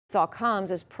All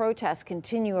comes as protests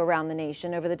continue around the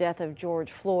nation over the death of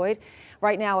George Floyd.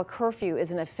 Right now, a curfew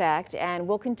is in effect and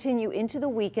will continue into the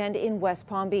weekend in West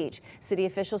Palm Beach. City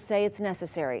officials say it's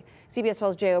necessary. CBS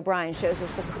 12's Jay O'Brien shows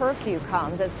us the curfew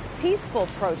comes as peaceful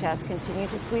protests continue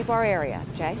to sweep our area.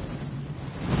 Jay?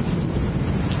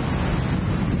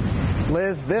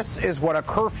 Liz, this is what a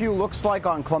curfew looks like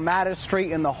on Clematis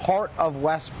Street in the heart of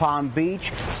West Palm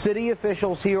Beach. City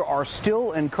officials here are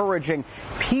still encouraging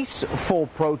peaceful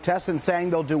protests and saying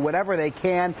they'll do whatever they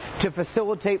can to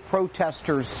facilitate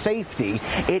protesters' safety.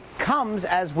 It comes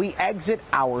as we exit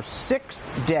our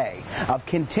 6th day of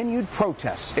continued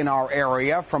protests in our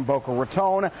area, from Boca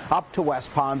Raton up to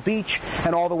West Palm Beach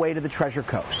and all the way to the Treasure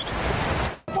Coast.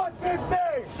 What's his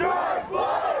name? George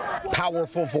Floyd!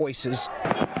 Powerful voices,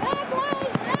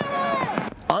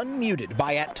 unmuted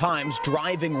by at times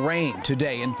driving rain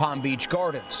today in Palm Beach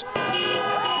Gardens.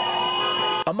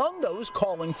 Among those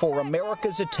calling for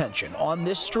America's attention on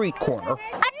this street corner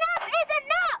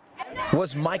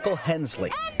was Michael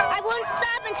Hensley. I won't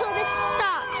stop until this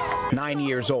stops. 9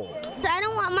 years old. I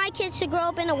don't want my kids to grow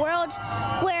up in a world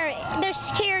where they're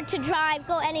scared to drive,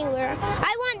 go anywhere.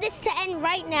 I want this to end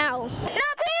right now. No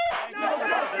peace! No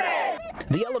justice!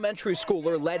 The elementary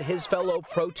schooler led his fellow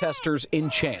protesters in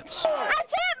chants.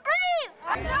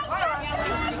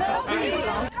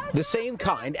 The same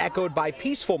kind echoed by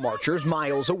peaceful marchers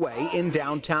miles away in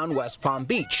downtown West Palm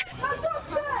Beach.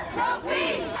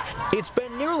 It's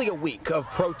been nearly a week of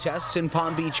protests in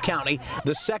Palm Beach County,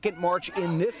 the second march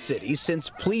in this city since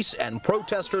police and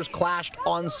protesters clashed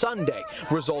on Sunday,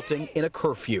 resulting in a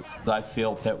curfew. I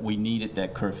felt that we needed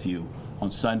that curfew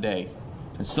on Sunday,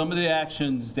 and some of the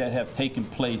actions that have taken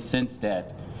place since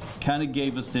that kind of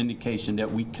gave us the indication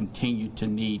that we continue to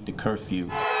need the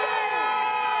curfew.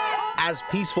 As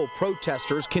peaceful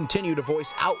protesters continue to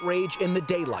voice outrage in the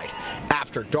daylight.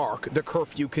 After dark, the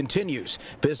curfew continues.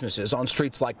 Businesses on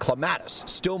streets like Clematis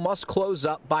still must close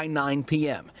up by 9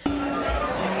 p.m.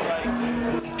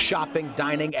 Shopping,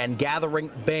 dining, and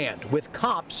gathering banned, with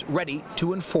cops ready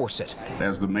to enforce it.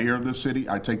 As the mayor of the city,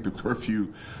 I take the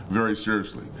curfew very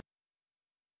seriously.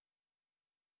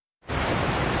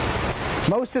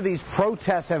 Most of these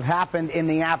protests have happened in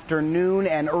the afternoon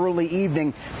and early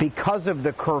evening because of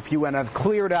the curfew and have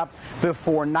cleared up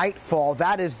before nightfall.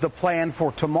 That is the plan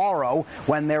for tomorrow,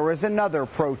 when there is another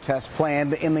protest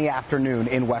planned in the afternoon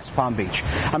in West Palm Beach.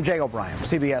 I'm Jay O'Brien,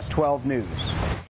 CBS 12 News.